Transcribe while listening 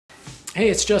Hey,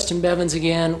 it's Justin Bevins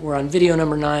again. We're on video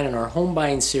number 9 in our home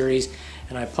buying series,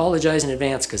 and I apologize in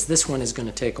advance because this one is going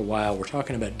to take a while. We're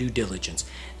talking about due diligence.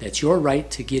 That's your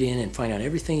right to get in and find out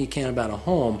everything you can about a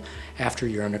home after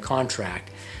you're under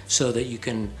contract so that you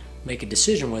can make a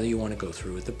decision whether you want to go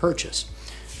through with the purchase.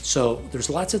 So there's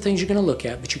lots of things you're going to look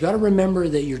at, but you got to remember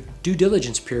that your due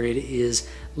diligence period is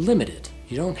limited.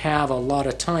 You don't have a lot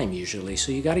of time usually,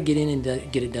 so you got to get in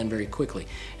and get it done very quickly.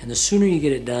 And the sooner you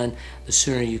get it done, the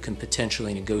sooner you can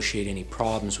potentially negotiate any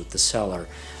problems with the seller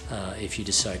if you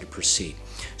decide to proceed.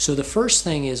 So the first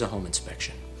thing is a home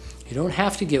inspection. You don't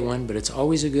have to get one, but it's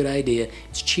always a good idea.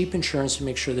 It's cheap insurance to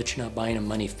make sure that you're not buying a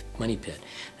money pit.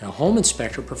 Now, a home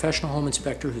inspector, professional home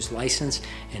inspector who's licensed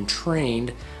and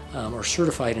trained or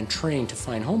certified and trained to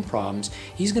find home problems,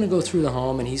 he's going to go through the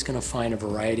home and he's going to find a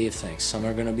variety of things. Some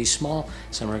are going to be small,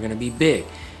 some are going to be big.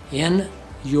 In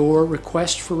your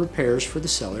request for repairs for the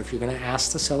seller, if you're going to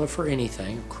ask the seller for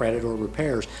anything, credit or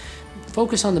repairs,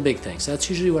 focus on the big things. That's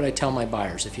usually what I tell my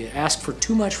buyers. If you ask for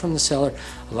too much from the seller,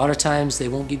 a lot of times they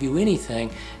won't give you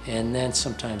anything, and then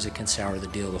sometimes it can sour the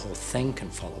deal. The whole thing can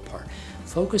fall apart.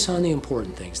 Focus on the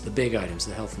important things, the big items,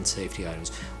 the health and safety items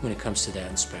when it comes to that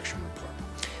inspection report.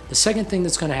 The second thing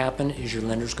that's going to happen is your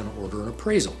lender's going to order an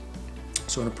appraisal.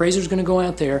 So an appraiser is going to go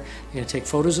out there, they're going to take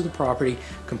photos of the property,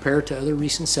 compare it to other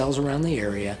recent sales around the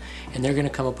area, and they're going to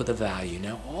come up with a value.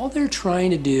 Now, all they're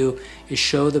trying to do is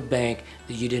show the bank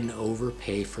that you didn't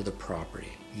overpay for the property.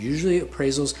 Usually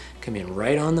appraisals come in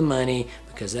right on the money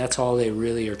because that's all they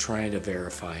really are trying to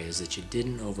verify, is that you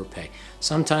didn't overpay.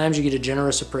 Sometimes you get a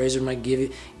generous appraiser, might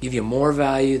give you more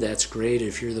value. That's great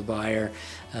if you're the buyer.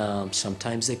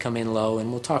 Sometimes they come in low, and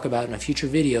we'll talk about in a future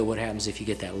video what happens if you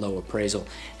get that low appraisal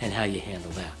and how you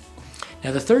handle that.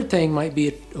 Now, the third thing might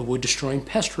be a wood-destroying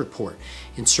pest report.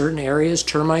 In certain areas,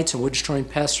 termites and wood-destroying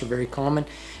pests are very common,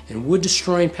 and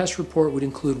wood-destroying pest report would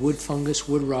include wood fungus,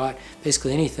 wood rot,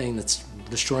 basically anything that's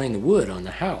destroying the wood on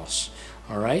the house,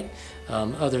 all right,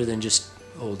 other than just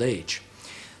old age.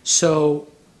 So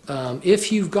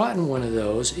if you've gotten one of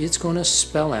those, it's going to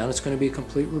spell out, it's going to be a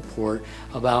complete report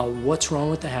about what's wrong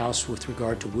with the house with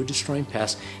regard to wood-destroying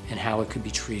pests and how it could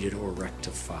be treated or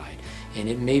rectified. And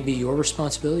it may be your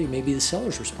responsibility, it may be the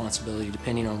seller's responsibility,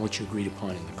 depending on what you agreed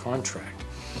upon in the contract.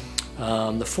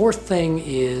 The fourth thing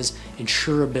is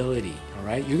insurability, all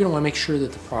right? You're going to want to make sure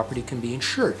that the property can be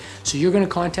insured. So you're going to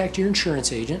contact your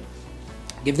insurance agent,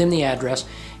 give them the address,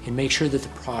 and make sure that the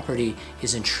property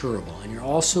is insurable. And you're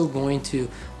also going to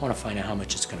want to find out how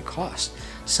much it's going to cost.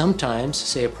 Sometimes,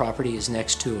 say a property is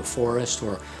next to a forest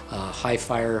or a high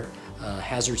fire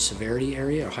hazard severity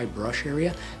area or high brush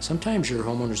area, sometimes your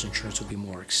homeowner's insurance will be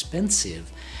more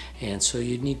expensive, and so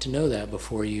you need to know that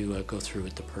before you go through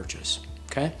with the purchase.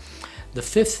 Okay. The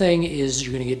fifth thing is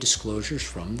you're going to get disclosures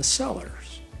from the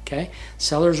sellers. Okay.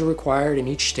 Sellers are required in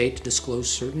each state to disclose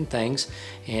certain things,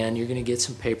 and you're going to get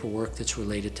some paperwork that's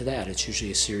related to that. It's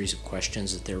usually a series of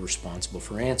questions that they're responsible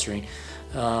for answering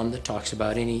that talks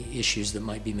about any issues that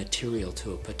might be material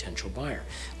to a potential buyer.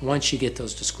 Once you get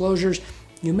those disclosures,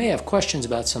 you may have questions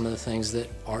about some of the things that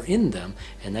are in them,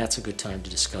 and that's a good time to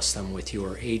discuss them with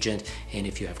your agent. And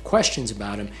if you have questions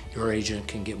about them, your agent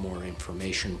can get more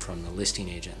information from the listing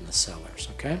agent and the sellers,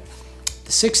 okay?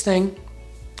 The sixth thing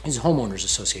is a homeowners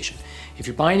association. If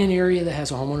you're buying an area that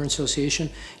has a homeowner association,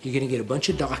 you're going to get a bunch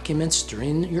of documents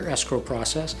during your escrow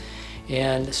process,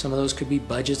 and some of those could be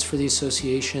budgets for the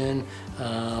association,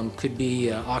 could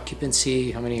be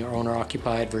occupancy, how many are owner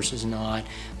occupied versus not.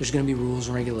 There's going to be rules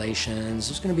and regulations.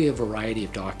 There's going to be a variety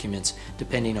of documents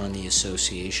depending on the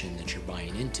association that you're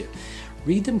buying into.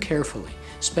 Read them carefully,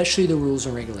 especially the rules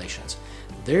and regulations.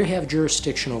 They have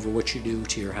jurisdiction over what you do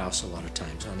to your house a lot of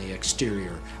times, on the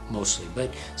exterior mostly.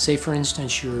 But say, for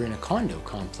instance, you're in a condo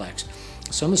complex.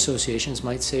 Some associations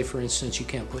might say, for instance, you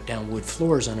can't put down wood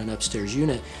floors on an upstairs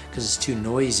unit because it's too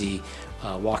noisy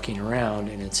walking around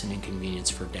and it's an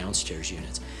inconvenience for downstairs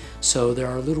units. So there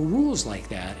are little rules like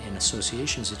that in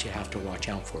associations that you have to watch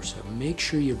out for. So make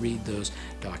sure you read those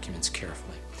documents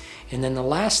carefully. And then the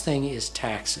last thing is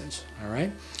taxes, all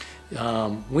right?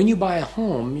 When you buy a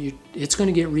home, it's going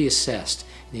to get reassessed.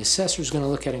 The assessor is going to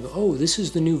look at it and go, oh, this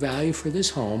is the new value for this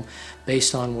home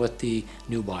based on what the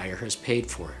new buyer has paid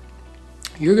for it.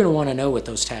 You're going to want to know what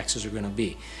those taxes are going to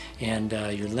be, and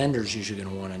your lender's usually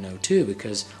going to want to know too,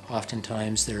 because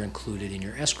oftentimes they're included in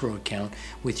your escrow account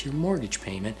with your mortgage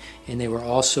payment, and they were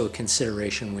also a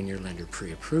consideration when your lender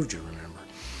pre-approved you, remember.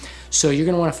 So you're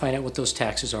going to want to find out what those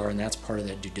taxes are, and that's part of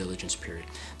that due diligence period.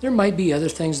 There might be other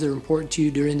things that are important to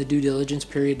you during the due diligence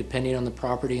period, depending on the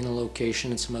property and the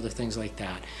location and some other things like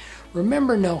that.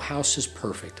 Remember, no house is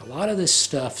perfect. A lot of this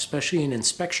stuff, especially in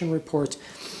inspection reports,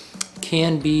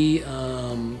 can be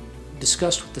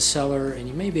discussed with the seller, and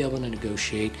you may be able to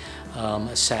negotiate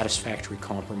a satisfactory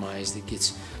compromise that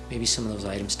gets maybe some of those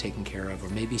items taken care of, or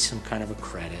maybe some kind of a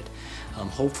credit.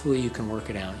 Hopefully you can work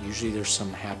it out. Usually there's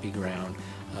some happy ground,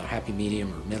 happy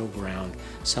medium or middle ground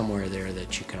somewhere there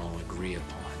that you can all agree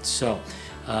upon. So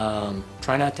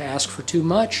try not to ask for too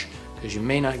much, because you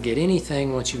may not get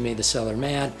anything once you've made the seller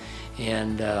mad,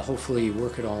 and hopefully you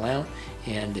work it all out.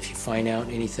 And if you find out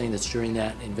anything that's during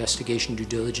that investigation due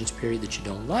diligence period that you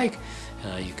don't like,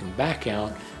 you can back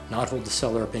out, not hold the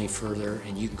seller up any further,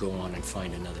 and you can go on and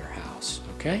find another house.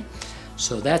 Okay?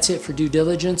 So that's it for due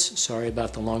diligence. Sorry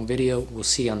about the long video. We'll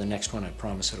see you on the next one. I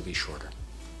promise it'll be shorter.